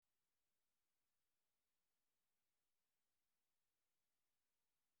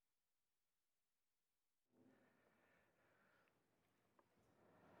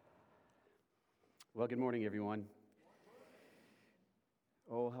Well, good morning, everyone.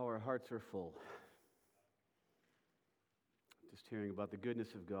 Oh, how our hearts are full. Just hearing about the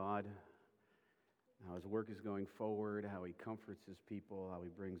goodness of God, how His work is going forward, how He comforts His people, how He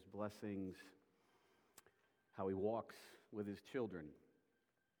brings blessings, how He walks with His children.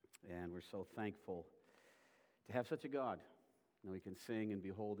 And we're so thankful to have such a God. Now we can sing and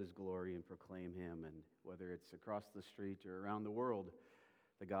behold His glory and proclaim Him. And whether it's across the street or around the world,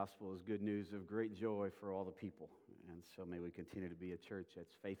 the gospel is good news of great joy for all the people. And so may we continue to be a church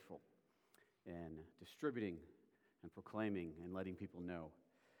that's faithful in distributing and proclaiming and letting people know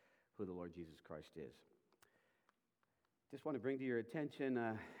who the Lord Jesus Christ is. Just want to bring to your attention,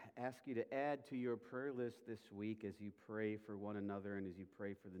 ask you to add to your prayer list this week as you pray for one another and as you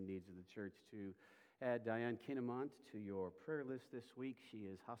pray for the needs of the church, to add Diane Kinnamont to your prayer list this week. She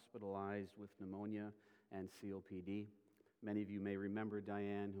is hospitalized with pneumonia and COPD. Many of you may remember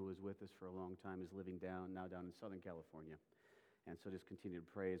Diane, who was with us for a long time, is living now down in Southern California. And so just continue to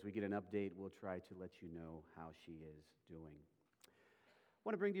pray. As we get an update, we'll try to let you know how she is doing. I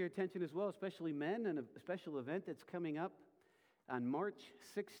want to bring to your attention as well, especially men, and a special event that's coming up on March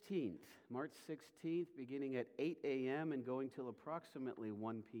 16th. March 16th, beginning at 8 a.m. and going till approximately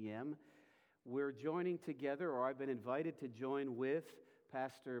 1 p.m. We're joining together, or I've been invited to join with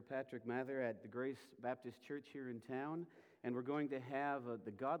Pastor Patrick Mather at the Grace Baptist Church here in town, and we're going to have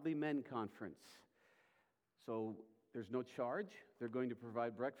the Godly Men Conference. So there's no charge. They're going to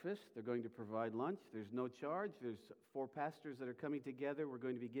provide breakfast. They're going to provide lunch. There's no charge. There's 4 pastors that are coming together. We're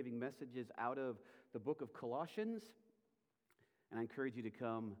going to be giving messages out of the book of Colossians, and I encourage you to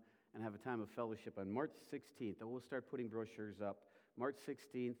come and have a time of fellowship on March 16th. And we'll start putting brochures up March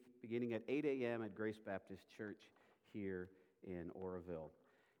 16th, beginning at 8 a.m. at Grace Baptist Church here in Oroville.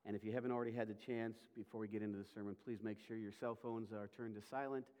 And if you haven't already had the chance, before we get into the sermon, please make sure your cell phones are turned to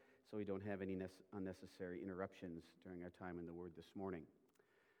silent so we don't have any unnecessary interruptions during our time in the Word this morning.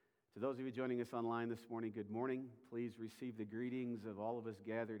 To those of you joining us online this morning, good morning. Please receive the greetings of all of us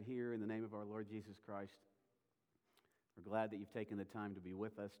gathered here in the name of our Lord Jesus Christ. We're glad that you've taken the time to be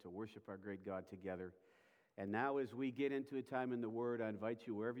with us, to worship our great God together. And now as we get into a time in the Word, I invite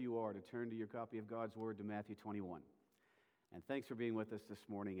you, wherever you are, to turn to your copy of God's Word to Matthew 21. And thanks for being with us this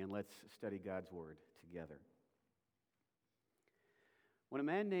morning, and let's study God's Word together. When a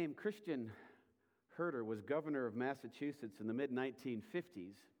man named Christian Herter was governor of Massachusetts in the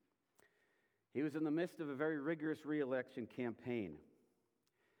mid-1950s, he was in the midst of a very rigorous re-election campaign.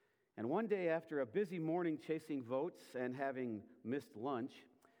 And one day, after a busy morning chasing votes and having missed lunch,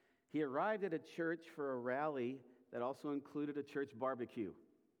 he arrived at a church for a rally that also included a church barbecue.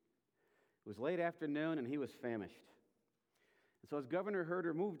 It was late afternoon, and he was famished. And so as Governor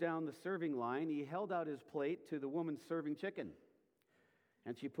Herter moved down the serving line, he held out his plate to the woman serving chicken.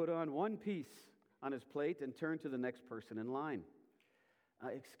 And she put on one piece on his plate and turned to the next person in line.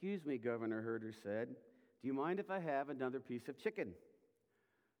 Excuse me, Governor Herter said, do you mind if I have another piece of chicken?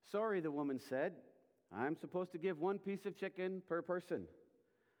 Sorry, the woman said, I'm supposed to give one piece of chicken per person.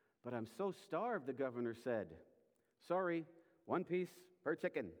 But I'm so starved, the governor said. Sorry, one piece per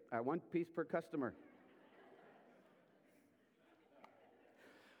chicken, one piece per customer.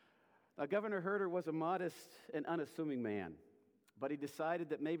 Governor Herter was a modest and unassuming man, but he decided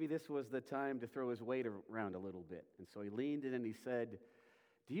that maybe this was the time to throw his weight around a little bit. And so he leaned in and he said,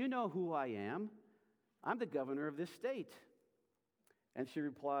 do you know who I am? I'm the governor of this state. And she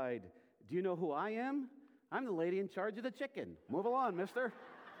replied, do you know who I am? I'm the lady in charge of the chicken. Move along, mister.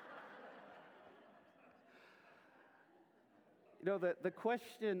 You know, the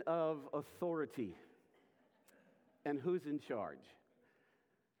question of authority and who's in charge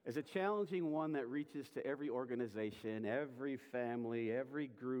is a challenging one that reaches to every organization, every family, every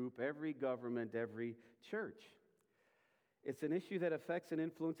group, every government, every church. It's an issue that affects and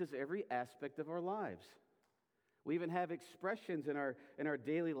influences every aspect of our lives. We even have expressions in our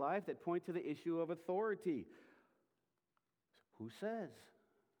daily life that point to the issue of authority. Who says?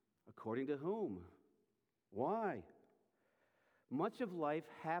 According to whom? Why? Much of life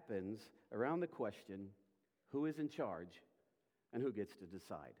happens around the question, who is in charge and who gets to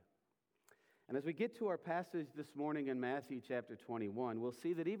decide? And as we get to our passage this morning in Matthew chapter 21, we'll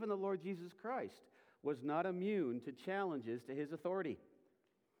see that even the Lord Jesus Christ was not immune to challenges to his authority.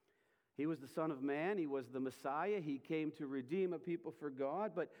 He was the Son of Man. He was the Messiah. He came to redeem a people for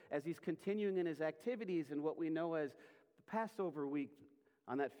God. But as he's continuing in his activities in what we know as the Passover week,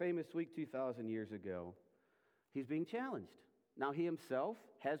 on that famous week 2,000 years ago, he's being challenged. Now, he himself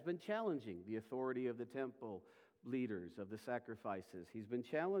has been challenging the authority of the temple leaders, of the sacrifices. He's been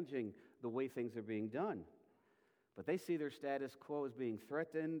challenging the way things are being done. But they see their status quo as being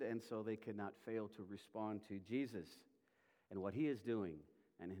threatened, and so they cannot fail to respond to Jesus and what he is doing,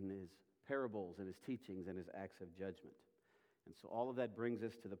 and in his parables and his teachings and his acts of judgment. And so all of that brings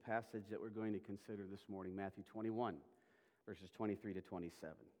us to the passage that we're going to consider this morning, Matthew 21, verses 23 to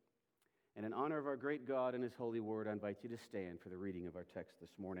 27. And in honor of our great God and his holy word, I invite you to stand for the reading of our text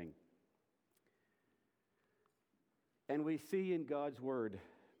this morning. And we see in God's word,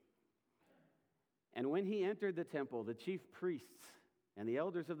 and when he entered the temple, the chief priests and the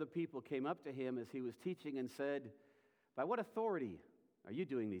elders of the people came up to him as he was teaching and said, "By what authority are you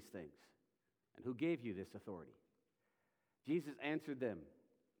doing these things? And who gave you this authority?" Jesus answered them,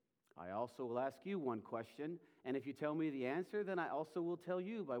 "I also will ask you one question, and if you tell me the answer, then I also will tell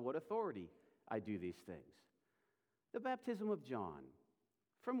you by what authority I do these things. The baptism of John,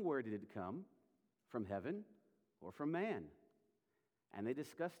 from where did it come? From heaven or from man?" And they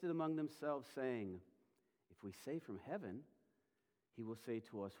discussed it among themselves, saying, "If we say from heaven, he will say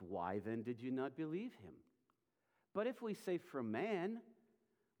to us, 'Why then did you not believe him?' But if we say from man,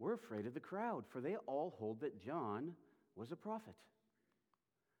 we're afraid of the crowd, for they all hold that John was a prophet."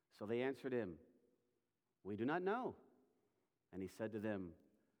 So they answered him, "We do not know." And he said to them,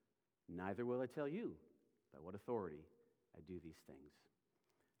 "Neither will I tell you by what authority I do these things."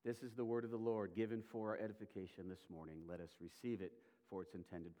 This is the word of the Lord, given for our edification this morning. Let us receive it for its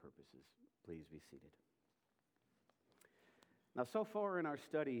intended purposes. Please be seated. Now, so far in our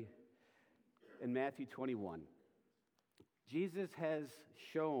study in Matthew 21, Jesus has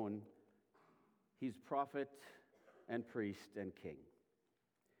shown he's prophet and priest and king.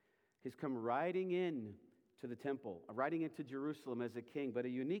 He's come riding in to the temple, riding into Jerusalem as a king, but a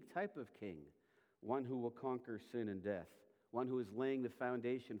unique type of king, one who will conquer sin and death, one who is laying the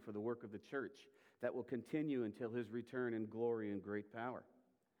foundation for the work of the church that will continue until his return in glory and great power.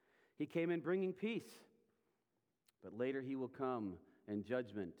 He came in bringing peace, but later he will come in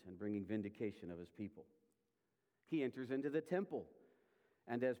judgment and bringing vindication of his people. He enters into the temple,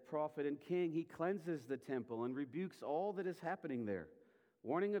 and as prophet and king, he cleanses the temple and rebukes all that is happening there,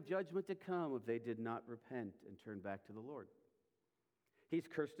 warning of judgment to come if they did not repent and turn back to the Lord. He's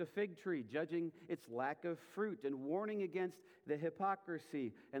cursed a fig tree, judging its lack of fruit and warning against the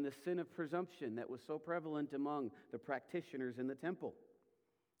hypocrisy and the sin of presumption that was so prevalent among the practitioners in the temple.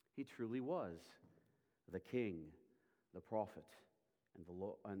 He truly was the king, the prophet,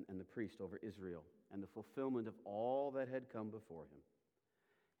 and the priest over Israel, and the fulfillment of all that had come before him.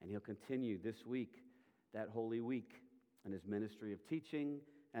 And he'll continue this week, that Holy Week, in his ministry of teaching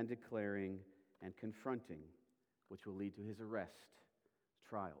and declaring and confronting, which will lead to his arrest,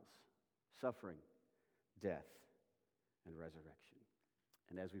 trials, suffering, death, and resurrection.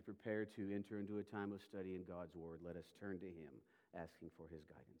 And as we prepare to enter into a time of study in God's word, let us turn to him, asking for his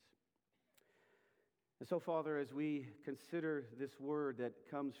guidance. And so, Father, as we consider this word that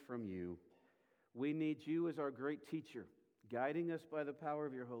comes from you, we need you as our great teacher, guiding us by the power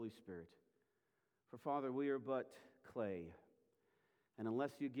of your Holy Spirit. For, Father, we are but clay. And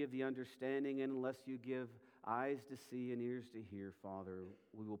unless you give the understanding and unless you give eyes to see and ears to hear, Father,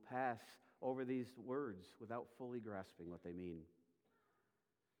 we will pass over these words without fully grasping what they mean.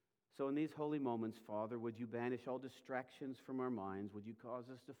 So in these holy moments, Father, would you banish all distractions from our minds? Would you cause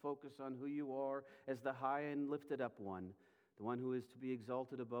us to focus on who you are as the high and lifted up one, the one who is to be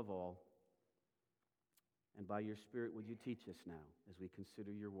exalted above all? And by your Spirit, would you teach us now as we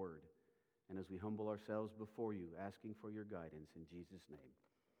consider your word and as we humble ourselves before you, asking for your guidance in Jesus' name.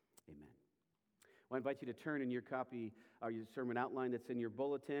 Amen. Well, I invite you to turn in your copy or your sermon outline that's in your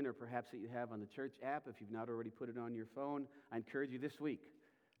bulletin or perhaps that you have on the church app. If you've not already put it on your phone, I encourage you this week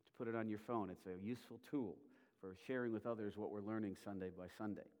to put it on your phone. It's a useful tool for sharing with others what we're learning Sunday by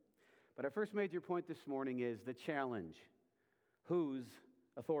Sunday. But our first major point this morning is the challenge. Whose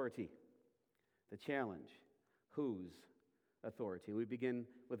authority? The challenge. Whose authority? We begin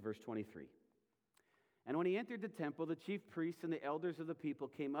with verse 23. And when he entered the temple, the chief priests and the elders of the people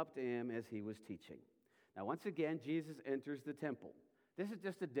came up to him as he was teaching. Now, once again, Jesus enters the temple. This is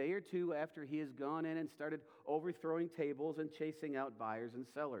just a day or two after he has gone in and started overthrowing tables and chasing out buyers and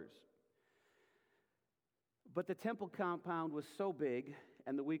sellers. But the temple compound was so big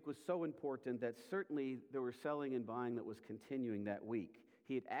and the week was so important that certainly there were selling and buying that was continuing that week.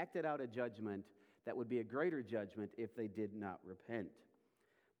 He had acted out a judgment that would be a greater judgment if they did not repent.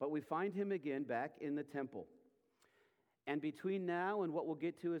 But we find him again back in the temple. And between now and what we'll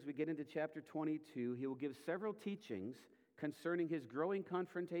get to as we get into chapter 22, he will give several teachings concerning his growing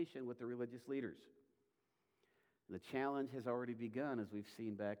confrontation with the religious leaders. The challenge has already begun, as we've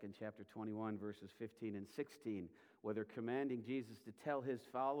seen back in chapter 21, verses 15 and 16, where they're commanding Jesus to tell his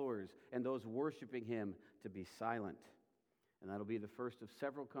followers and those worshiping him to be silent. And that'll be the first of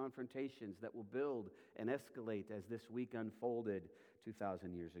several confrontations that will build and escalate as this week unfolded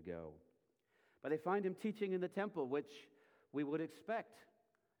 2,000 years ago. But they find him teaching in the temple, which we would expect.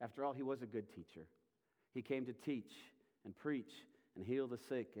 After all, he was a good teacher. He came to teach and preach and heal the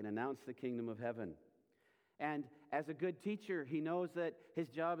sick and announce the kingdom of heaven. And as a good teacher, he knows that his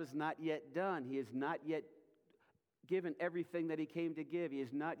job is not yet done. He has not yet given everything that he came to give. He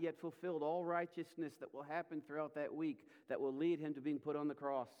has not yet fulfilled all righteousness that will happen throughout that week, that will lead him to being put on the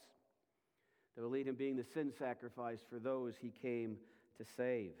cross, that will lead him being the sin sacrifice for those he came to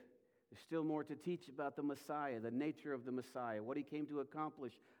save. There's still more to teach about the Messiah, the nature of the Messiah, what he came to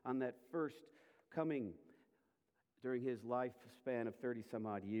accomplish on that first coming during his lifespan of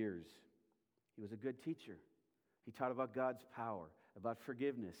 30-some-odd years. He was a good teacher. He taught about God's power, about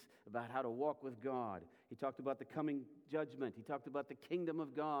forgiveness, about how to walk with God. He talked about the coming judgment. He talked about the kingdom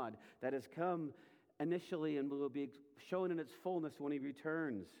of God that has come initially and will be shown in its fullness when he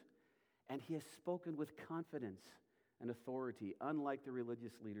returns. And he has spoken with confidence and authority, unlike the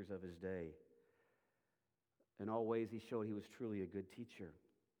religious leaders of his day. In all ways, he showed he was truly a good teacher.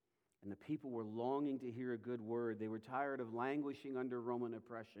 And the people were longing to hear a good word. They were tired of languishing under Roman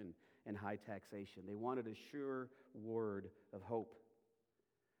oppression and high taxation. They wanted a sure word of hope.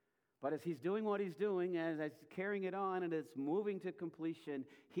 But as he's doing what he's doing, as he's carrying it on and it's moving to completion,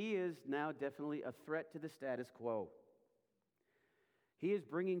 he is now definitely a threat to the status quo. He is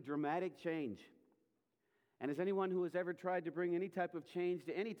bringing dramatic change. And as anyone who has ever tried to bring any type of change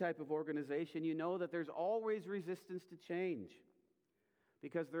to any type of organization, you know that there's always resistance to change.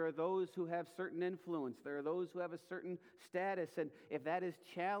 Because there are those who have certain influence. There are those who have a certain status. And if that is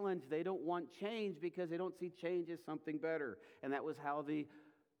challenged, they don't want change because they don't see change as something better. And that was how the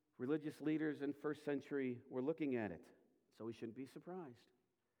religious leaders in first century were looking at it. So we shouldn't be surprised.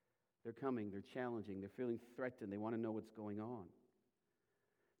 They're coming. They're challenging. They're feeling threatened. They want to know what's going on.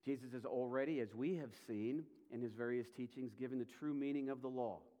 Jesus has already, as we have seen in his various teachings, given the true meaning of the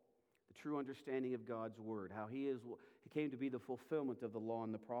law, the true understanding of God's word, how he came to be the fulfillment of the law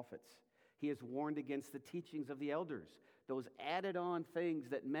and the prophets. He has warned against the teachings of the elders, those added on things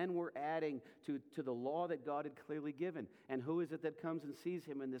that men were adding to the law that God had clearly given. And who is it that comes and sees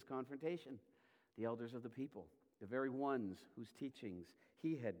him in this confrontation? The elders of the people, the very ones whose teachings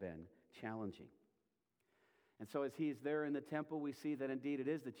he had been challenging. And so as he is there in the temple, we see that indeed it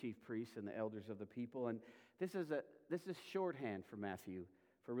is the chief priests and the elders of the people. And this is shorthand for Matthew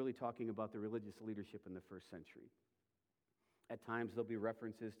for really talking about the religious leadership in the first century. At times there'll be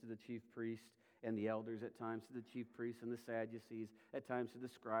references to the chief priests and the elders, at times to the chief priests and the Sadducees, at times to the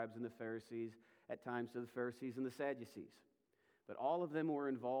scribes and the Pharisees, at times to the Pharisees and the Sadducees. But all of them were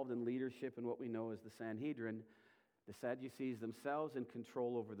involved in leadership in what we know as the Sanhedrin. The Sadducees themselves in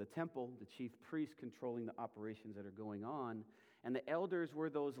control over the temple, the chief priests controlling the operations that are going on, and the elders were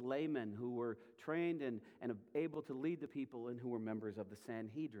those laymen who were trained and able to lead the people and who were members of the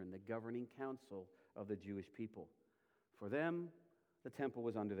Sanhedrin, the governing council of the Jewish people. For them, the temple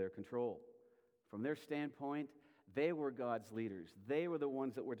was under their control. From their standpoint, they were God's leaders. They were the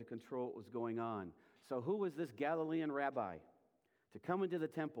ones that were to control what was going on. So who was this Galilean rabbi to come into the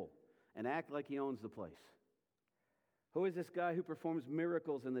temple and act like he owns the place? Who is this guy who performs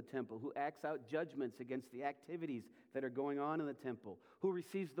miracles in the temple, who acts out judgments against the activities that are going on in the temple, who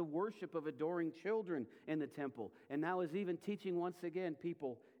receives the worship of adoring children in the temple, and now is even teaching once again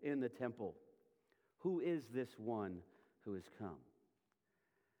people in the temple? Who is this one who has come?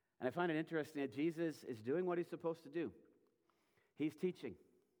 And I find it interesting that Jesus is doing what he's supposed to do. He's teaching.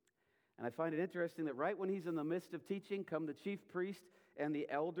 And I find it interesting that right when he's in the midst of teaching come the chief priest and the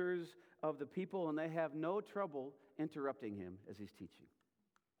elders of the people, and they have no trouble interrupting him as he's teaching.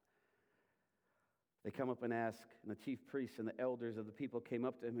 They come up and ask, and the chief priests and the elders of the people came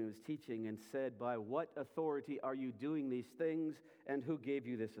up to him who was teaching and said, "By what authority are you doing these things, and who gave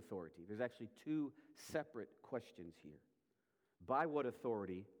you this authority?" There's actually two separate questions here. By what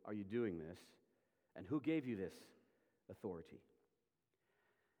authority are you doing this, and who gave you this authority?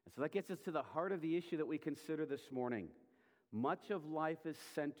 And so that gets us to the heart of the issue that we consider this morning. Much of life is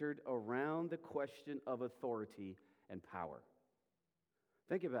centered around the question of authority and power.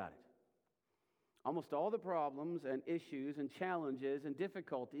 Think about it. Almost all the problems and issues and challenges and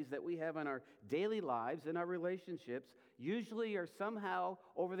difficulties that we have in our daily lives and our relationships usually are somehow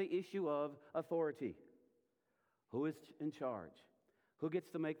over the issue of authority. Who is in charge? Who gets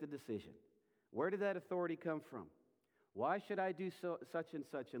to make the decision? Where did that authority come from? Why should I do such and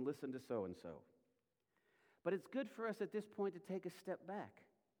such and listen to so and so? But it's good for us at this point to take a step back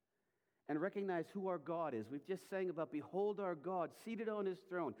and recognize who our God is. We've just sang about, behold our God seated on his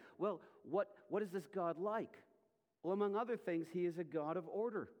throne. Well, what is this God like? Well, among other things, he is a God of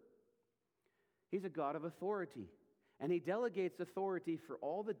order. He's a God of authority. And he delegates authority for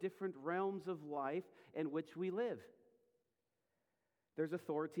all the different realms of life in which we live. There's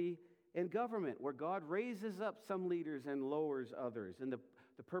authority in government, where God raises up some leaders and lowers others. And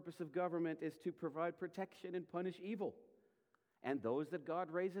the purpose of government is to provide protection and punish evil. And those that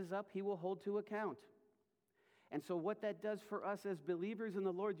God raises up, he will hold to account. And so what that does for us as believers in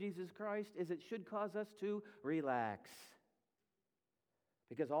the Lord Jesus Christ is it should cause us to relax.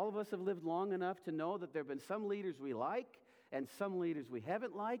 Because all of us have lived long enough to know that there have been some leaders we like and some leaders we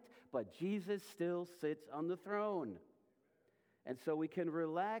haven't liked, but Jesus still sits on the throne. And so we can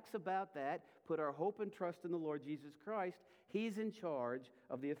relax about that, put our hope and trust in the Lord Jesus Christ. He's in charge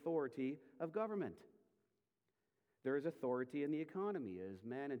of the authority of government. There is authority in the economy as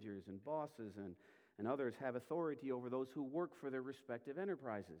managers and bosses and others have authority over those who work for their respective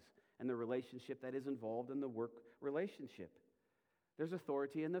enterprises and the relationship that is involved in the work relationship. There's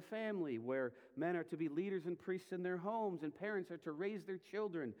authority in the family, where men are to be leaders and priests in their homes, and parents are to raise their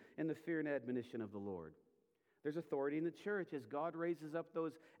children in the fear and admonition of the Lord. There's authority in the church as God raises up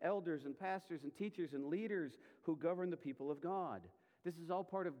those elders and pastors and teachers and leaders who govern the people of God. This is all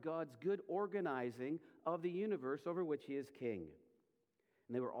part of God's good organizing of the universe over which he is king.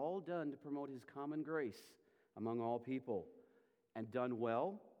 And they were all done to promote his common grace among all people. And done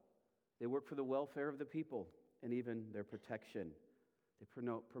well, they work for the welfare of the people and even their protection. They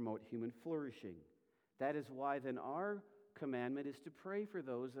promote human flourishing. That is why then our commandment is to pray for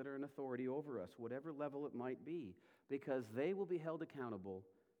those that are in authority over us, whatever level it might be, because they will be held accountable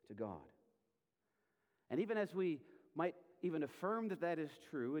to God. And even as we might even affirm that that is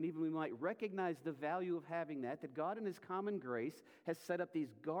true, and even we might recognize the value of having that God in his common grace has set up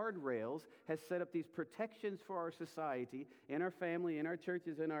these guardrails, has set up these protections for our society, in our family, in our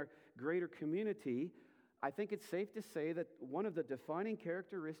churches, in our greater community, I think it's safe to say that one of the defining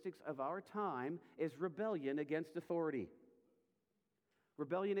characteristics of our time is rebellion against authority.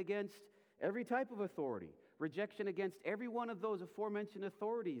 Rebellion against every type of authority. Rejection against every one of those aforementioned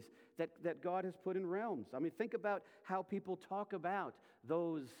authorities that God has put in realms. I mean, think about how people talk about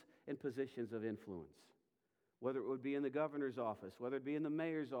those in positions of influence. Whether it would be in the governor's office, whether it be in the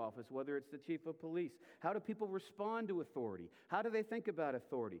mayor's office, whether it's the chief of police. How do people respond to authority? How do they think about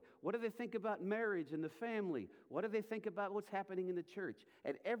authority? What do they think about marriage and the family? What do they think about what's happening in the church?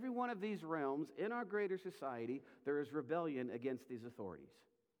 At every one of these realms in our greater society, there is rebellion against these authorities.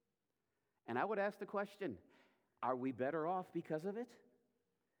 And I would ask the question, are we better off because of it?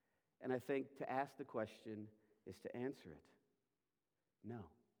 And I think to ask the question is to answer it. No.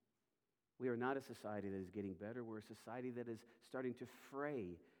 We are not a society that is getting better. We're a society that is starting to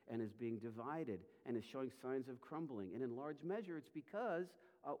fray and is being divided and is showing signs of crumbling. And in large measure, it's because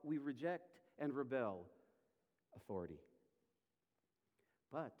we reject and rebel authority.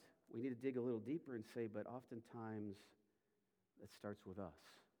 But we need to dig a little deeper and say, but oftentimes it starts with us.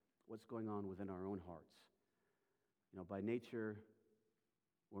 What's going on within our own hearts? You know, by nature,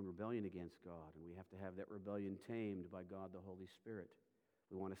 we're in rebellion against God, and we have to have that rebellion tamed by God the Holy Spirit.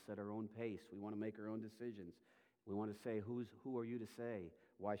 We want to set our own pace. We want to make our own decisions. We want to say, who are you to say?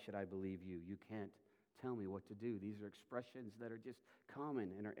 Why should I believe you? You can't tell me what to do. These are expressions that are just common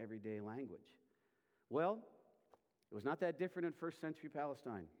in our everyday language. Well, it was not that different in first century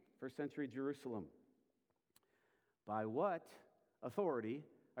Palestine, first century Jerusalem. By what authority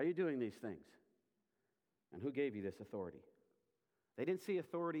are you doing these things? And who gave you this authority? They didn't see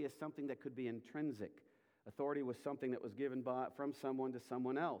authority as something that could be intrinsic. Authority was something that was given from someone to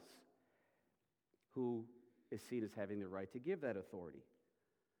someone else who is seen as having the right to give that authority.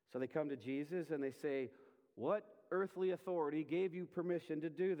 So they come to Jesus and they say, what earthly authority gave you permission to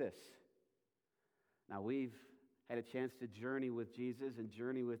do this? Now, we've had a chance to journey with Jesus and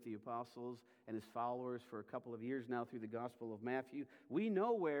journey with the apostles and his followers for a couple of years now through the Gospel of Matthew. We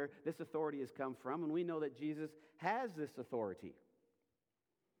know where this authority has come from, and we know that Jesus has this authority.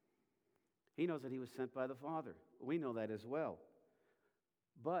 He knows that he was sent by the Father. We know that as well.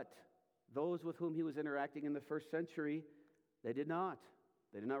 But those with whom he was interacting in the first century, they did not.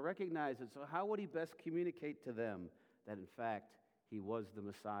 They did not recognize it. So how would he best communicate to them that, in fact, he was the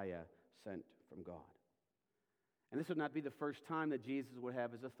Messiah sent from God? And this would not be the first time that Jesus would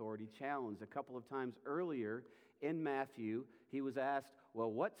have his authority challenged. A couple of times earlier in Matthew, he was asked, well,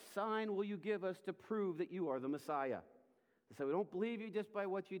 what sign will you give us to prove that you are the Messiah? So we don't believe you just by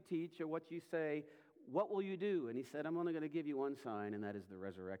what you teach or what you say. What will you do? And he said, I'm only going to give you one sign, and that is the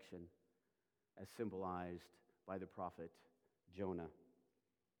resurrection as symbolized by the prophet Jonah.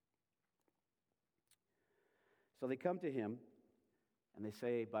 So they come to him and they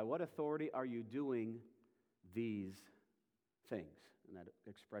say, by what authority are you doing these things? And that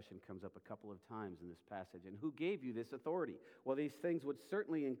expression comes up a couple of times in this passage. And who gave you this authority? Well, these things would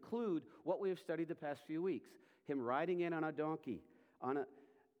certainly include what we have studied the past few weeks. Him riding in on a donkey,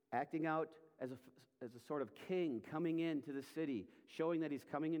 acting out as a sort of king, coming into the city, showing that he's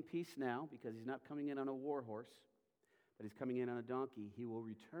coming in peace now because he's not coming in on a war horse, but he's coming in on a donkey. He will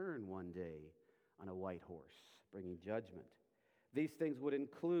return one day on a white horse, bringing judgment. These things would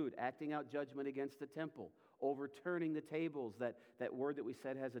include acting out judgment against the temple, overturning the tables. That word that we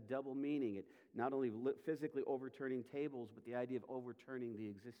said has a double meaning. It not only physically overturning tables, but the idea of overturning the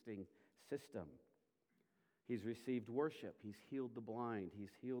existing system. He's received worship. He's healed the blind.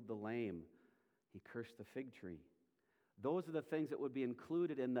 He's healed the lame. He cursed the fig tree. Those are the things that would be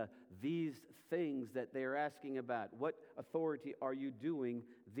included in these things that they're asking about. What authority are you doing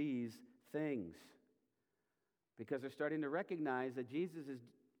these things? Because they're starting to recognize that Jesus is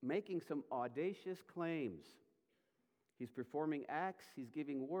making some audacious claims. He's performing acts. He's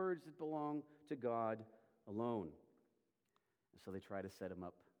giving words that belong to God alone. And so they try to set him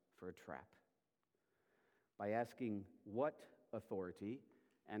up for a trap by asking what authority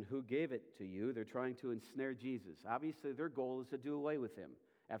and who gave it to you. They're trying to ensnare Jesus. Obviously, their goal is to do away with him.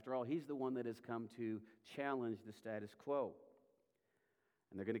 After all, he's the one that has come to challenge the status quo.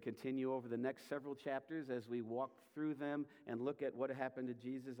 And they're going to continue over the next several chapters as we walk through them and look at what happened to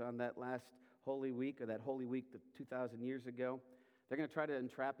Jesus on that last Holy Week, or that Holy Week 2,000 years ago. They're going to try to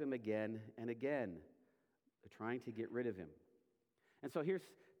entrap him again and again. They're trying to get rid of him. And so here's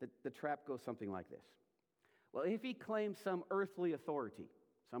the trap goes something like this. Well, if he claims some earthly authority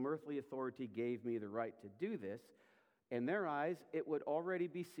gave me the right to do this, in their eyes, it would already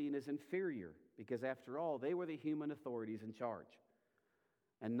be seen as inferior, because after all, they were the human authorities in charge.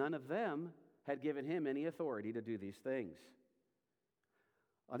 And none of them had given him any authority to do these things.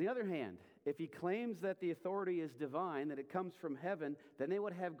 On the other hand, if he claims that the authority is divine, that it comes from heaven, then they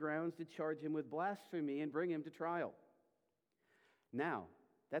would have grounds to charge him with blasphemy and bring him to trial. Now,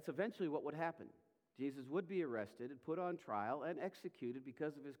 that's eventually what would happen. Jesus would be arrested and put on trial and executed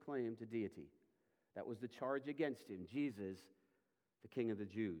because of his claim to deity. That was the charge against him. Jesus, the King of the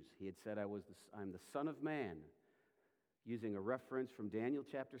Jews. He had said, I'm the Son of Man, using a reference from Daniel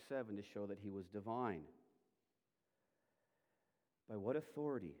chapter 7 to show that he was divine. By what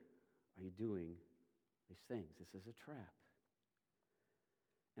authority are you doing these things? This is a trap.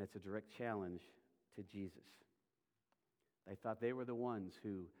 And it's a direct challenge to Jesus. They thought they were the ones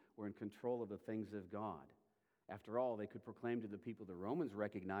who were in control of the things of God. After all, they could proclaim to the people, the Romans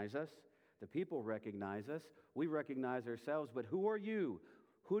recognize us, the people recognize us, we recognize ourselves, but who are you?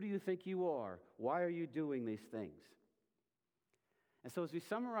 Who do you think you are? Why are you doing these things? And so as we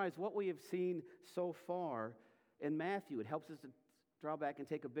summarize what we have seen so far in Matthew, it helps us to draw back and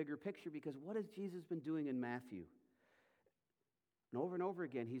take a bigger picture, because what has Jesus been doing in Matthew? And over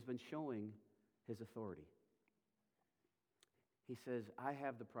again, he's been showing his authority. He says, I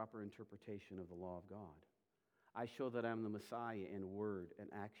have the proper interpretation of the law of God. I show that I'm the Messiah in word and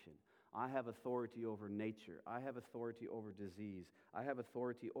action. I have authority over nature. I have authority over disease. I have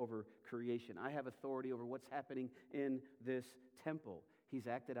authority over creation. I have authority over what's happening in this temple. He's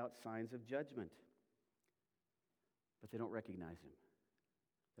acted out signs of judgment. But they don't recognize him.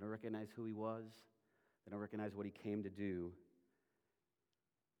 They don't recognize who he was. They don't recognize what he came to do.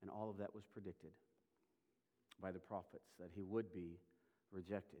 And all of that was predicted by the prophets, that he would be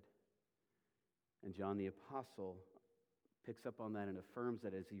rejected. And John the Apostle picks up on that and affirms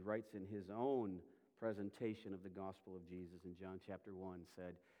that as he writes in his own presentation of the gospel of Jesus in John chapter 1,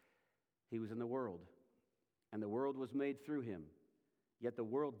 said, he was in the world, and the world was made through him, yet the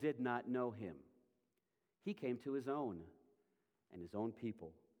world did not know him. He came to his own, and his own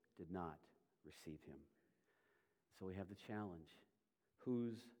people did not receive him. So we have the challenge.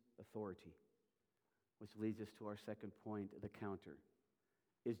 Whose authority? Which leads us to our second point, the counter.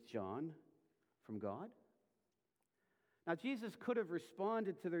 Is John from God? Now, Jesus could have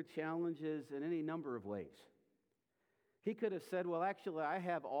responded to their challenges in any number of ways. He could have said, well, actually, I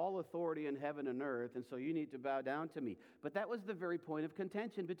have all authority in heaven and earth, and so you need to bow down to me. But that was the very point of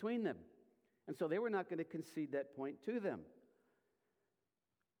contention between them. And so they were not going to concede that point to them.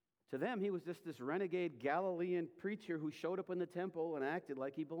 To them, he was just this renegade Galilean preacher who showed up in the temple and acted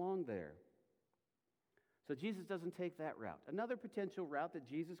like he belonged there. So Jesus doesn't take that route. Another potential route that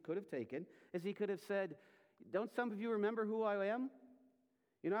Jesus could have taken is he could have said, don't some of you remember who I am?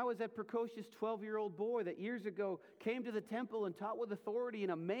 I was that precocious 12-year-old boy that years ago came to the temple and taught with authority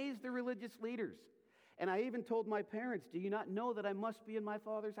and amazed the religious leaders. And I even told my parents, do you not know that I must be in my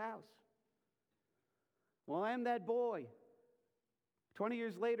Father's house? Well, I am that boy. 20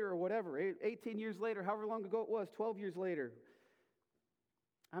 years later or whatever, 18 years later, however long ago it was, 12 years later,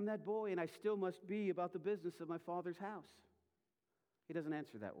 I'm that boy and I still must be about the business of my Father's house. He doesn't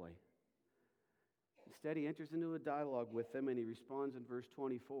answer that way. Instead, he enters into a dialogue with them and he responds in verse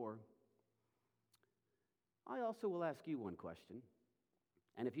 24. I also will ask you one question.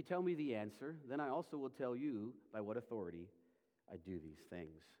 And if you tell me the answer, then I also will tell you by what authority I do these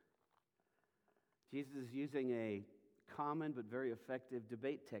things. Jesus is using a common but very effective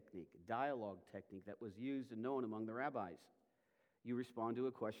debate technique, dialogue technique that was used and known among the rabbis. You respond to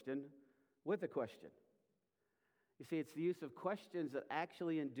a question with a question. You see, it's the use of questions that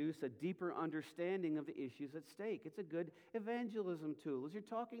actually induce a deeper understanding of the issues at stake. It's a good evangelism tool. As you're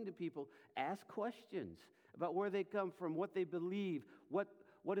talking to people, ask questions about where they come from, what they believe, what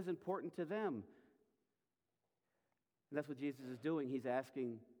is important to them. And that's what Jesus is doing. He's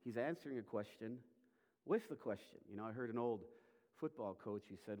answering a question with the question. I heard an old football coach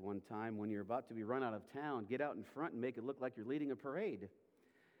who said one time, when you're about to be run out of town, get out in front and make it look like you're leading a parade.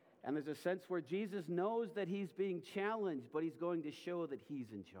 And there's a sense where Jesus knows that he's being challenged, but he's going to show that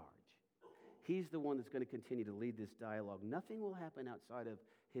he's in charge. He's the one that's going to continue to lead this dialogue. Nothing will happen outside of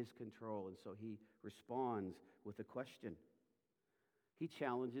his control, and so he responds with a question. He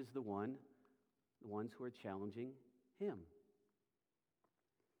challenges the ones who are challenging him.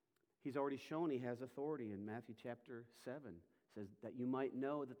 He's already shown he has authority in Matthew chapter 7. It says that you might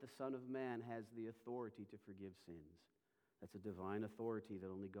know that the Son of Man has the authority to forgive sins. That's a divine authority that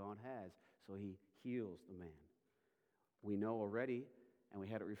only God has. So he heals the man. We know already, and we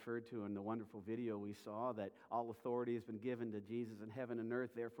had it referred to in the wonderful video we saw, that all authority has been given to Jesus in heaven and earth.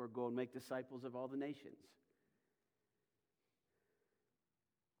 Therefore, go and make disciples of all the nations.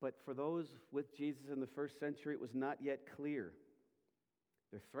 But for those with Jesus in the first century, it was not yet clear.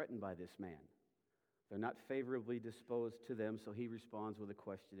 They're threatened by this man. They're not favorably disposed to them, so he responds with a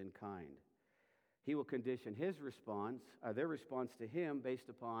question in kind. He will condition their response to him based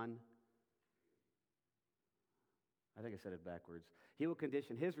upon, I think I said it backwards. He will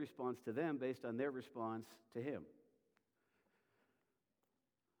condition his response to them based on their response to him.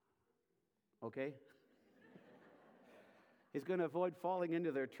 Okay? He's going to avoid falling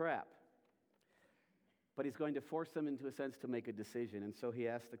into their trap. But he's going to force them into a sense to make a decision. And so he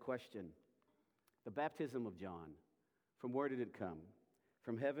asks the question, the baptism of John, from where did it come?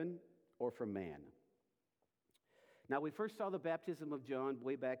 From heaven or from man? Now, we first saw the baptism of John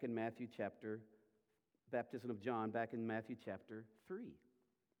back in Matthew chapter 3.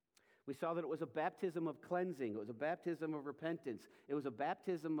 We saw that it was a baptism of cleansing. It was a baptism of repentance. It was a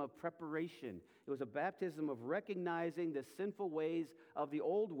baptism of preparation. It was a baptism of recognizing the sinful ways of the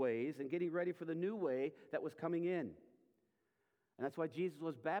old ways and getting ready for the new way that was coming in. And that's why Jesus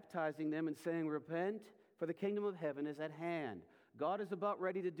was baptizing them and saying, repent, for the kingdom of heaven is at hand. God is about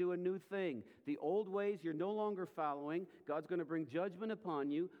ready to do a new thing. The old ways you're no longer following. God's going to bring judgment upon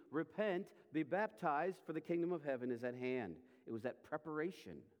you. Repent, be baptized, for the kingdom of heaven is at hand. It was that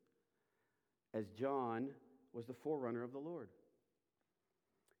preparation, as John was the forerunner of the Lord.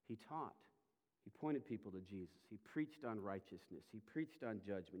 He taught. He pointed people to Jesus. He preached on righteousness. He preached on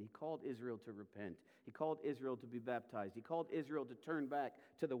judgment. He called Israel to repent. He called Israel to be baptized. He called Israel to turn back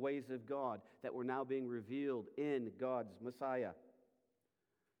to the ways of God that were now being revealed in God's Messiah.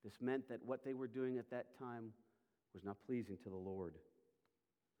 This meant that what they were doing at that time was not pleasing to the Lord.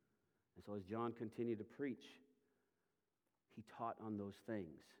 And so as John continued to preach, he taught on those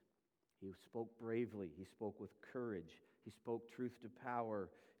things. He spoke bravely. He spoke with courage. He spoke truth to power,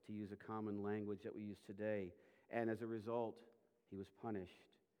 to use a common language that we use today. And as a result, he was punished.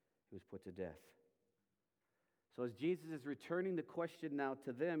 He was put to death. So as Jesus is returning the question now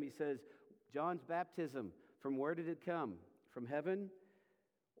to them, he says, John's baptism, from where did it come? From heaven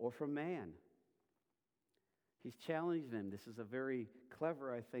or from man? He's challenged them. This is a very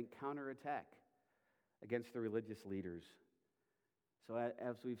clever, I think, counterattack against the religious leaders. So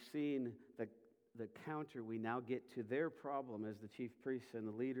as we've seen the counter, we now get to their problem as the chief priests and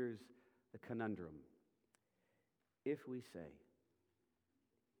the leaders, the conundrum. If we say.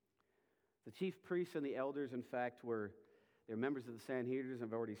 The chief priests and the elders, in fact, they're members of the Sanhedrin,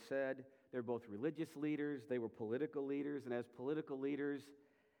 I've already said. They're both religious leaders. They were political leaders. And as political leaders,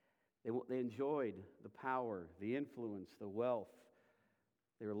 they enjoyed the power, the influence, the wealth.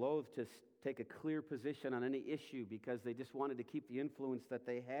 They were loath to take a clear position on any issue because they just wanted to keep the influence that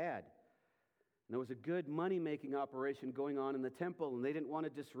they had. And there was a good money-making operation going on in the temple, and they didn't want to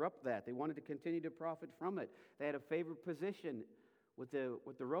disrupt that. They wanted to continue to profit from it. They had a favored position with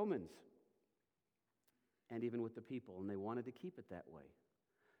the Romans and even with the people, and they wanted to keep it that way.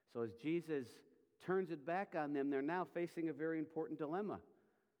 So as Jesus turns it back on them, they're now facing a very important dilemma.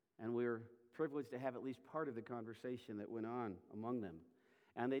 And we're privileged to have at least part of the conversation that went on among them.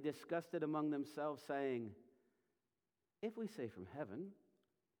 And they discussed it among themselves, saying, "If we say from heaven,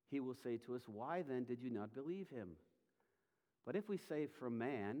 he will say to us, 'Why then did you not believe him?' But if we say from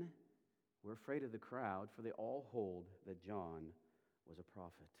man, we're afraid of the crowd, for they all hold that John was a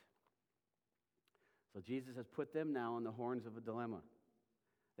prophet." So Jesus has put them now on the horns of a dilemma.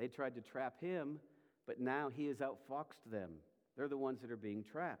 They tried to trap him, but now he has outfoxed them. They're the ones that are being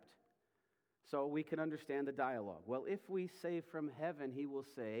trapped. So we can understand the dialogue. Well, if we say from heaven, he will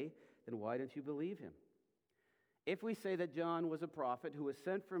say, then why don't you believe him? If we say that John was a prophet who was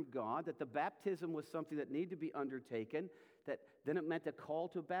sent from God, that the baptism was something that needed to be undertaken, that then it meant a call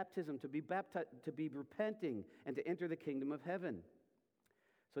to baptism, to be baptized, to be repenting, and to enter the kingdom of heaven.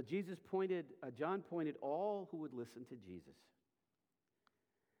 So John pointed all who would listen to Jesus.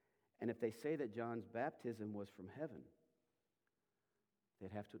 And if they say that John's baptism was from heaven,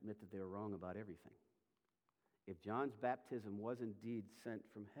 they'd have to admit that they were wrong about everything. If John's baptism was indeed sent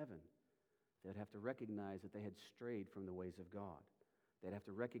from heaven, they'd have to recognize that they had strayed from the ways of God. They'd have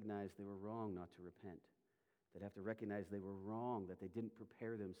to recognize they were wrong not to repent. They'd have to recognize they were wrong, that they didn't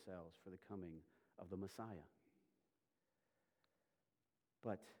prepare themselves for the coming of the Messiah.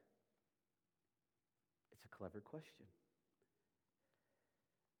 But it's a clever question.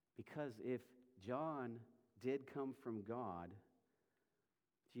 Because if John did come from God,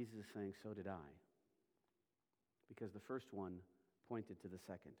 Jesus is saying, so did I. Because the first one pointed to the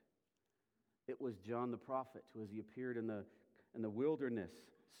second. It was John the prophet who, as he appeared in the wilderness,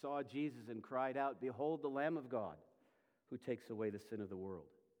 saw Jesus and cried out, "Behold the Lamb of God who takes away the sin of the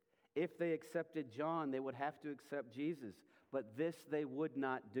world." If they accepted John, they would have to accept Jesus. But this they would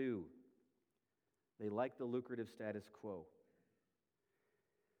not do. They liked the lucrative status quo.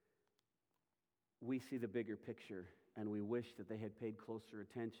 We see the bigger picture, and we wish that they had paid closer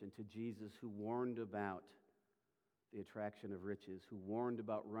attention to Jesus, who warned about the attraction of riches, who warned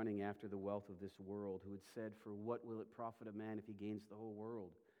about running after the wealth of this world, who had said, "For what will it profit a man if he gains the whole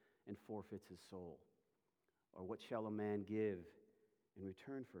world and forfeits his soul? Or what shall a man give in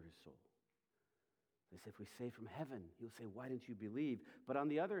return for his soul?" They say, if we say from heaven, he'll say, "Why didn't you believe?" But on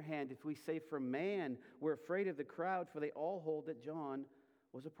the other hand, if we say from man, we're afraid of the crowd, for they all hold that John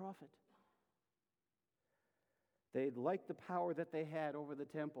was a prophet. They liked the power that they had over the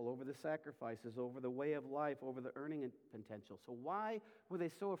temple, over the sacrifices, over the way of life, over the earning potential. So why were they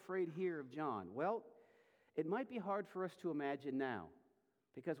so afraid here of John? Well, it might be hard for us to imagine now,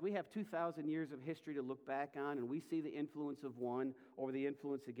 because we have 2,000 years of history to look back on, and we see the influence of one over the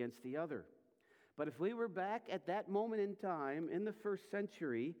influence against the other. But if we were back at that moment in time, in the first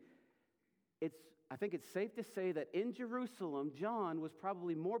century, I think it's safe to say that in Jerusalem, John was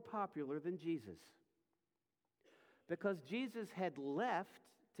probably more popular than Jesus. Because Jesus had left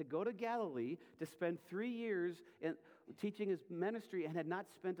to go to Galilee to spend 3 years teaching his ministry and had not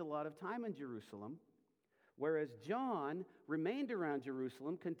spent a lot of time in Jerusalem, whereas John remained around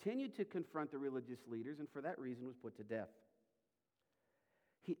Jerusalem, continued to confront the religious leaders, and for that reason was put to death.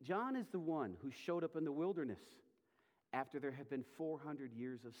 John is the one who showed up in the wilderness after there had been 400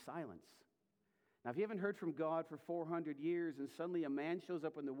 years of silence. Now, if you haven't heard from God for 400 years and suddenly a man shows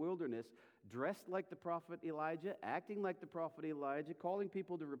up in the wilderness dressed like the prophet Elijah, acting like the prophet Elijah, calling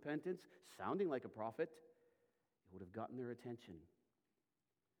people to repentance, sounding like a prophet, it would have gotten their attention.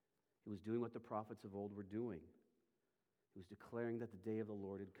 He was doing what the prophets of old were doing. He was declaring that the day of the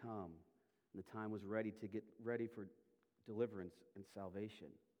Lord had come, and the time was ready to get ready for deliverance and salvation.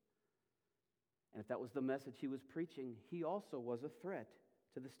 And if that was the message he was preaching, he also was a threat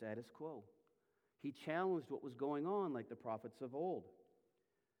to the status quo. He challenged what was going on like the prophets of old.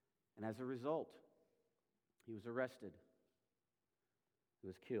 And as a result, he was arrested, he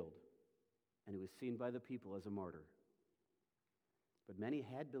was killed, and he was seen by the people as a martyr. But many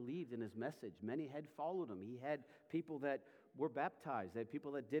had believed in his message. Many had followed him. He had people that were baptized. They had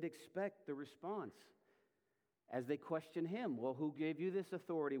people that did expect the response. As they questioned him, "Well, who gave you this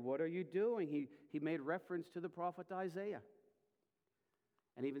authority? What are you doing?" He made reference to the prophet Isaiah.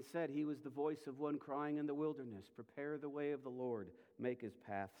 And even said he was the voice of one crying in the wilderness, "Prepare the way of the Lord, make his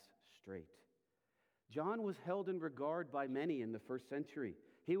paths straight." John was held in regard by many in the first century.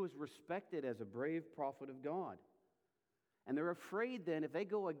 He was respected as a brave prophet of God. And they're afraid then, if they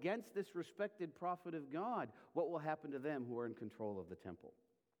go against this respected prophet of God, what will happen to them who are in control of the temple?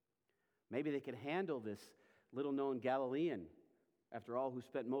 Maybe they could handle this little-known Galilean, after all, who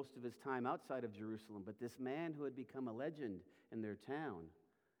spent most of his time outside of Jerusalem. But this man who had become a legend in their town,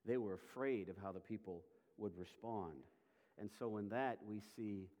 they were afraid of how the people would respond. And so in that, we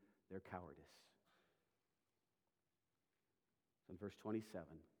see their cowardice. So in verse 27,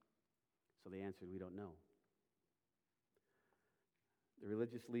 so they answered, "We don't know." The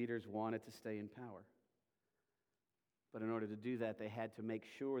religious leaders wanted to stay in power. But in order to do that, they had to make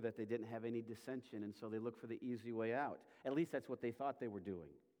sure that they didn't have any dissension, and so they looked for the easy way out. At least that's what they thought they were doing.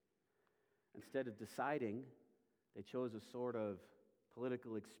 Instead of deciding, they chose a sort of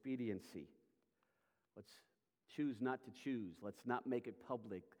political expediency. Let's choose not to choose. Let's not make it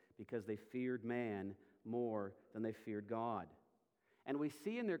public, because they feared man more than they feared God. And we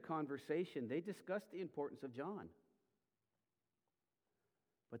see in their conversation, they discussed the importance of John.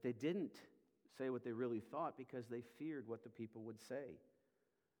 But they didn't say what they really thought, because they feared what the people would say.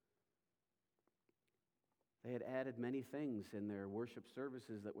 They had added many things in their worship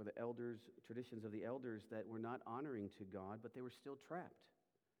services that were the elders, traditions of the elders, that were not honoring to God, but they were still trapped.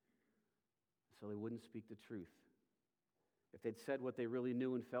 So they wouldn't speak the truth. If they'd said what they really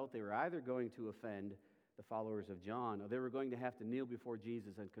knew and felt, they were either going to offend the followers of John, or they were going to have to kneel before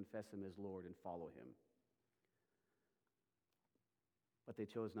Jesus and confess him as Lord and follow him. But they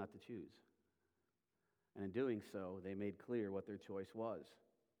chose not to choose. And in doing so, they made clear what their choice was.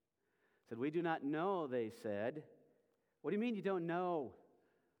 Said, "We do not know," they said. "What do you mean you don't know?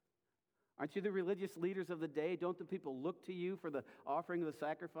 Aren't you the religious leaders of the day? Don't the people look to you for the offering of the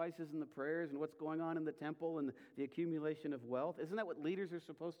sacrifices and the prayers and what's going on in the temple and the accumulation of wealth? Isn't that what leaders are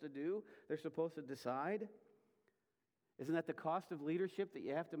supposed to do? They're supposed to decide? Isn't that the cost of leadership, that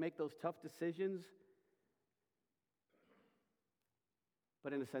you have to make those tough decisions?"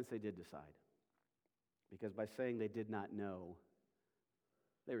 But in a sense, they did decide. Because by saying they did not know,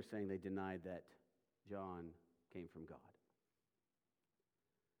 they were saying they denied that John came from God.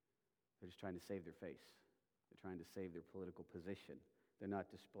 They're just trying to save their face. They're trying to save their political position. They're not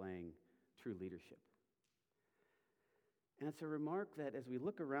displaying true leadership. And it's a remark that as we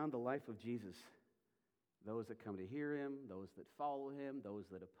look around the life of Jesus, those that come to hear him, those that follow him, those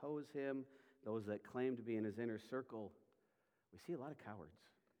that oppose him, those that claim to be in his inner circle, we see a lot of cowards.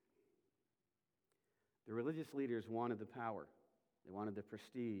 The religious leaders wanted the power. They wanted the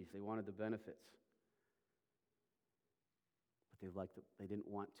prestige. They wanted the benefits. But they didn't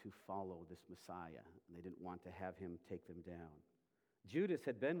want to follow this Messiah, and they didn't want to have him take them down. Judas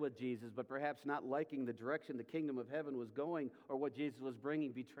had been with Jesus, but perhaps not liking the direction the kingdom of heaven was going or what Jesus was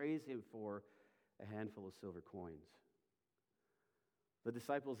bringing, betrays him for a handful of silver coins. The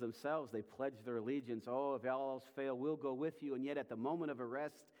disciples themselves, they pledged their allegiance. "Oh, if all else fail, we'll go with you." And yet at the moment of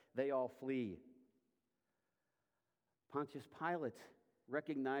arrest, they all flee. Pontius Pilate,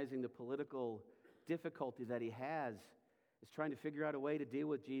 recognizing the political difficulty that he has, is trying to figure out a way to deal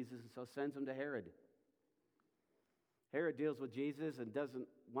with Jesus, and so sends him to Herod. Herod deals with Jesus and doesn't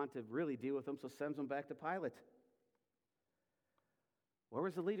want to really deal with him, so sends him back to Pilate. Where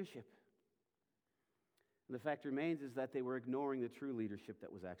was the leadership? And the fact remains is that they were ignoring the true leadership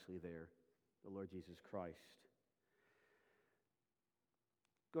that was actually there, the Lord Jesus Christ.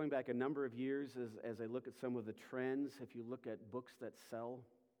 Going back a number of years, as I look at some of the trends, if you look at books that sell,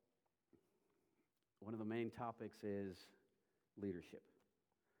 one of the main topics is leadership.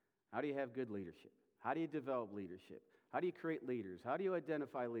 How do you have good leadership? How do you develop leadership? How do you create leaders? How do you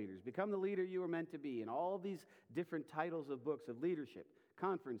identify leaders? Become the leader you were meant to be. And all these different titles of books of leadership,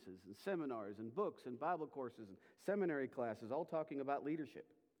 conferences and seminars and books and Bible courses and seminary classes, all talking about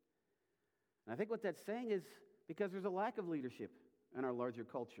leadership. And I think what that's saying is because there's a lack of leadership in our larger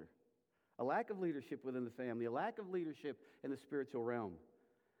culture, a lack of leadership within the family, a lack of leadership in the spiritual realm.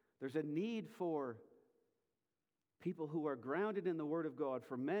 There's a need for people who are grounded in the Word of God,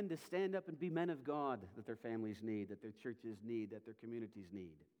 for men to stand up and be men of God that their families need, that their churches need, that their communities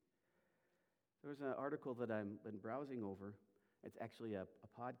need. There was an article that I've been browsing over. It's actually a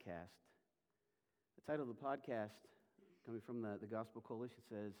podcast. The title of the podcast, coming from the Gospel Coalition,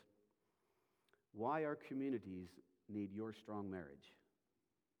 says, "Why Our Communities Need Your Strong Marriage."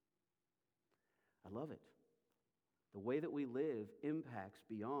 I love it. The way that we live impacts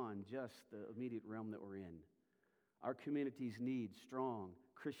beyond just the immediate realm that we're in. Our communities need strong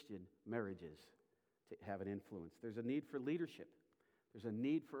Christian marriages to have an influence. There's a need for leadership. There's a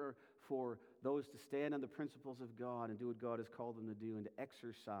need for those to stand on the principles of God and do what God has called them to do, and to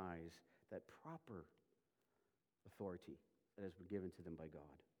exercise that proper authority that has been given to them by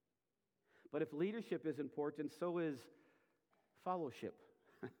God. But if leadership is important, so is fellowship.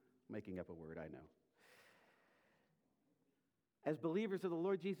 Making up a word, I know. As believers of the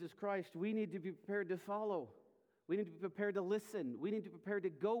Lord Jesus Christ, we need to be prepared to follow. We need to be prepared to listen. We need to be prepared to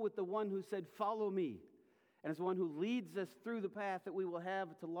go with the one who said, "Follow me," and as the one who leads us through the path that we will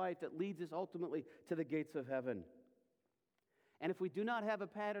have to life, that leads us ultimately to the gates of heaven. And if we do not have a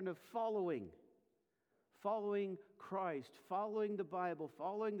pattern of following Christ, following the Bible,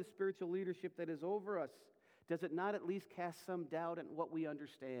 following the spiritual leadership that is over us, does it not at least cast some doubt on what we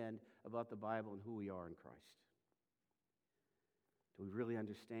understand about the Bible and who we are in Christ? Do we really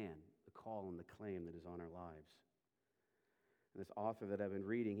understand the call and the claim that is on our lives? And this author that I've been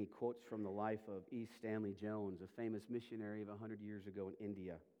reading, he quotes from the life of E. Stanley Jones, a famous missionary of 100 years ago in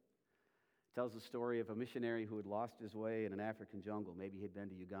India. Tells the story of a missionary who had lost his way in an African jungle. Maybe he'd been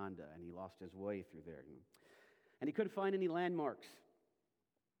to Uganda and he lost his way through there. And he couldn't find any landmarks.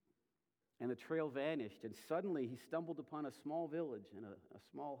 And the trail vanished, and suddenly he stumbled upon a small village and a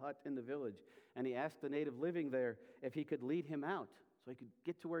small hut in the village. And he asked the native living there if he could lead him out so he could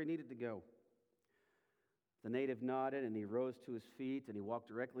get to where he needed to go. The native nodded, and he rose to his feet, and he walked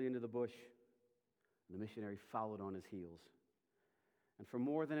directly into the bush. And the missionary followed on his heels. And for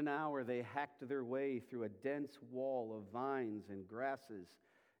more than an hour, they hacked their way through a dense wall of vines and grasses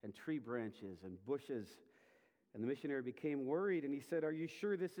and tree branches and bushes. And the missionary became worried, and he said, "Are you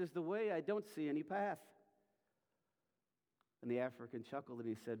sure this is the way? I don't see any path." And the African chuckled, and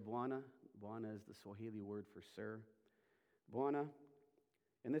he said, "Bwana," Bwana is the Swahili word for sir, "Bwana,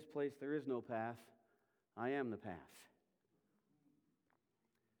 in this place there is no path. I am the path."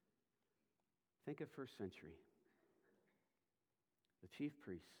 Think of first century. The chief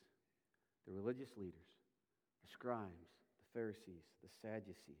priests, the religious leaders, the scribes, the Pharisees, the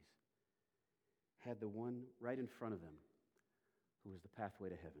Sadducees, had the one right in front of them who was the pathway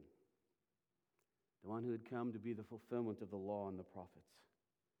to heaven, the one who had come to be the fulfillment of the law and the prophets.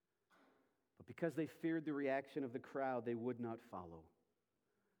 But because they feared the reaction of the crowd, they would not follow.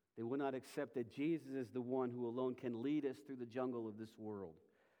 They would not accept that Jesus is the one who alone can lead us through the jungle of this world,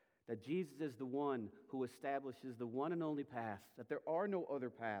 that Jesus is the one who establishes the one and only path, that there are no other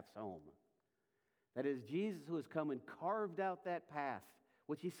paths home. That it is Jesus who has come and carved out that path,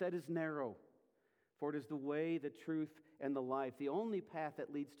 which he said is narrow. For it is the way, the truth, and the life, the only path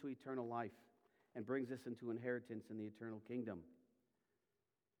that leads to eternal life and brings us into inheritance in the eternal kingdom.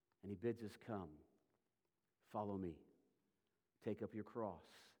 And he bids us come, follow me, take up your cross,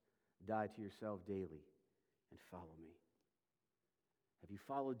 die to yourself daily, and follow me. Have you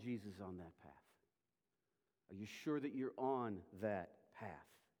followed Jesus on that path? Are you sure that you're on that path?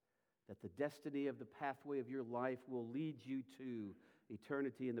 That the destiny of the pathway of your life will lead you to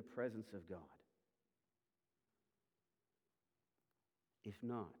eternity in the presence of God? If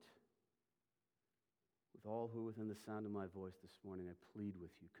not, with all who are within the sound of my voice this morning, I plead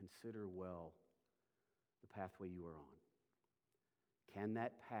with you, consider well the pathway you are on. Can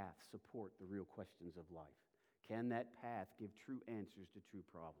that path support the real questions of life? Can that path give true answers to true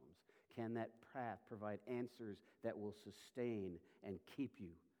problems? Can that path provide answers that will sustain and keep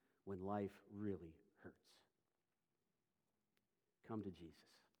you when life really hurts? Come to Jesus.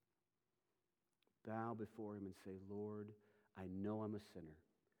 Bow before him and say, "Lord, I know I'm a sinner.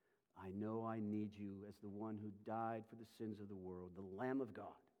 I know I need you as the one who died for the sins of the world, the Lamb of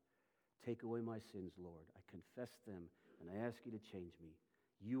God. Take away my sins, Lord. I confess them, and I ask you to change me.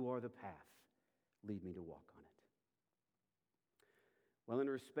 You are the path. Lead me to walk on it." Well, in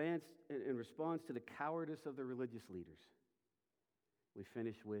response to the cowardice of the religious leaders, we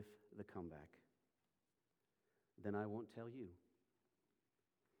finish with the comeback. "Then I won't tell you."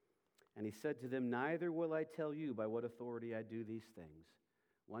 And he said to them, "Neither will I tell you by what authority I do these things."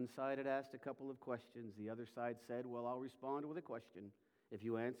 One side had asked a couple of questions. The other side said, "Well, I'll respond with a question. If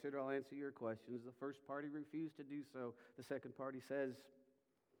you answer it, I'll answer your questions." The first party refused to do so. The second party says,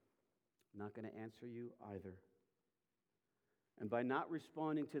 "I'm not going to answer you either." And by not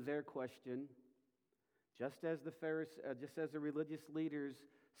responding to their question, just as the religious leaders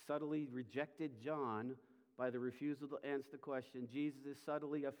subtly rejected John by the refusal to answer the question, Jesus is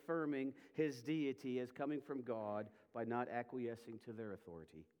subtly affirming his deity as coming from God by not acquiescing to their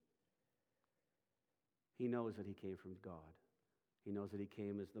authority. He knows that he came from God. He knows that he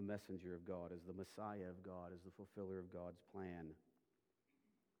came as the messenger of God, as the Messiah of God, as the fulfiller of God's plan.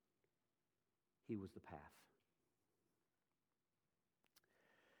 He was the path.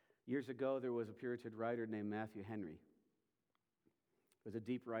 Years ago, there was a Puritan writer named Matthew Henry. He was a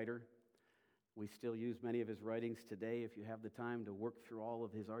deep writer. We still use many of his writings today if you have the time to work through all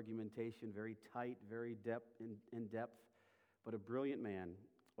of his argumentation, very tight, very in depth, but a brilliant man.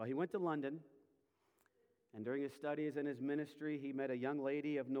 Well, he went to London, and during his studies and his ministry, he met a young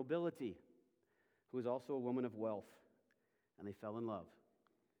lady of nobility who was also a woman of wealth. and they fell in love.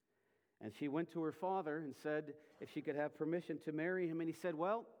 And she went to her father and said if she could have permission to marry him, and he said,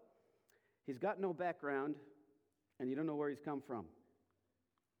 well, he's got no background, and you don't know where he's come from.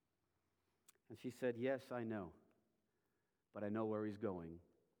 And she said, yes, I know, but I know where he's going,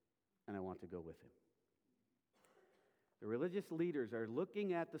 and I want to go with him. The religious leaders are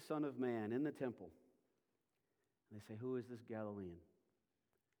looking at the Son of Man in the temple, and they say, who is this Galilean?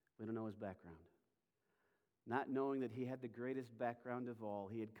 We don't know his background. Not knowing that he had the greatest background of all.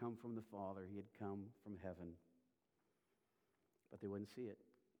 He had come from the Father. He had come from heaven. But they wouldn't see it.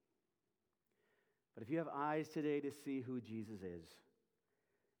 But if you have eyes today to see who Jesus is,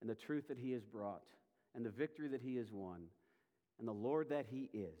 and the truth that he has brought, and the victory that he has won, and the Lord that he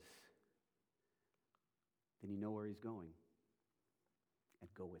is, then you know where he's going, and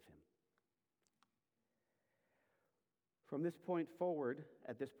go with him. From this point forward,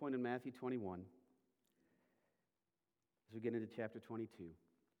 at this point in Matthew 21, as we get into chapter 22,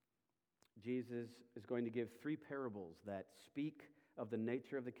 Jesus is going to give 3 parables that speak of the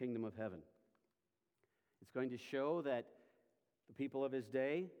nature of the kingdom of heaven. It's going to show that the people of his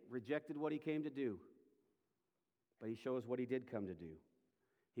day rejected what he came to do, but he shows what he did come to do.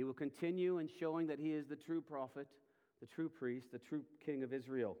 He will continue in showing that he is the true prophet, the true priest, the true king of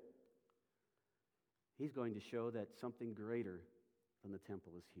Israel. He's going to show that something greater than the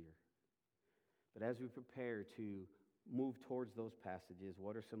temple is here. But as we prepare to move towards those passages,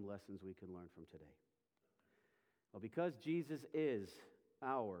 what are some lessons we can learn from today? Well, because Jesus is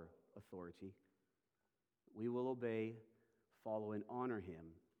our authority, we will obey, follow, and honor him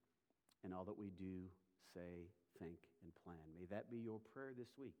in all that we do, say, think, and plan. May that be your prayer this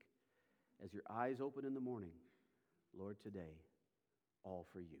week. As your eyes open in the morning, Lord, today, all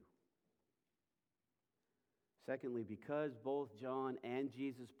for you. Secondly, because both John and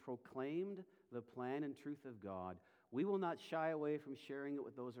Jesus proclaimed the plan and truth of God, we will not shy away from sharing it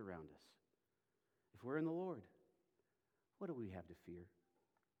with those around us. If we're in the Lord, what do we have to fear?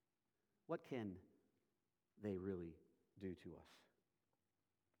 What can they really do to us?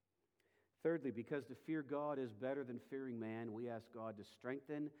 Thirdly, because to fear God is better than fearing man, we ask God to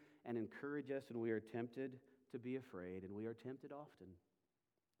strengthen and encourage us, and we are tempted to be afraid, and we are tempted often.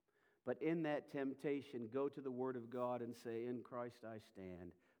 But in that temptation, go to the Word of God and say, in Christ I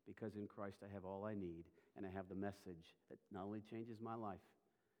stand, because in Christ I have all I need, and I have the message that not only changes my life,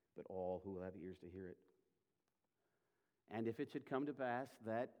 but all who will have ears to hear it. And if it should come to pass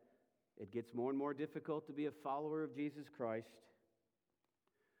that it gets more and more difficult to be a follower of Jesus Christ,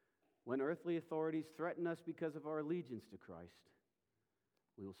 when earthly authorities threaten us because of our allegiance to Christ,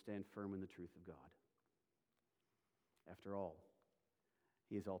 we will stand firm in the truth of God. After all,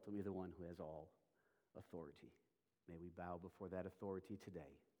 he is ultimately the one who has all authority. May we bow before that authority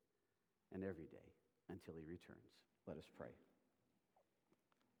today and every day until he returns. Let us pray.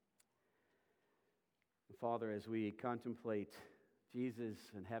 Father, as we contemplate Jesus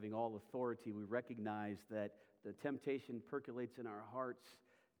and having all authority, we recognize that the temptation percolates in our hearts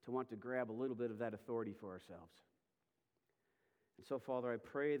to want to grab a little bit of that authority for ourselves. And so, Father, I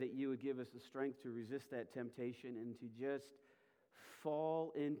pray that you would give us the strength to resist that temptation and to just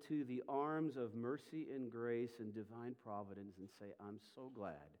fall into the arms of mercy and grace and divine providence and say, I'm so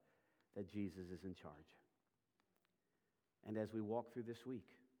glad that Jesus is in charge. And as we walk through this week,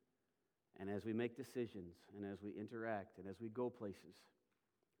 and as we make decisions, and as we interact, and as we go places,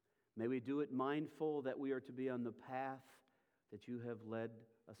 may we do it mindful that we are to be on the path that you have led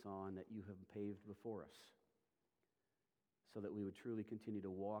us on, that you have paved before us, so that we would truly continue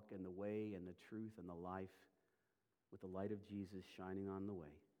to walk in the way and the truth and the life with the light of Jesus shining on the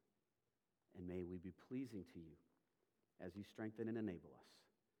way. And may we be pleasing to you as you strengthen and enable us.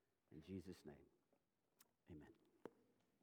 In Jesus' name, amen.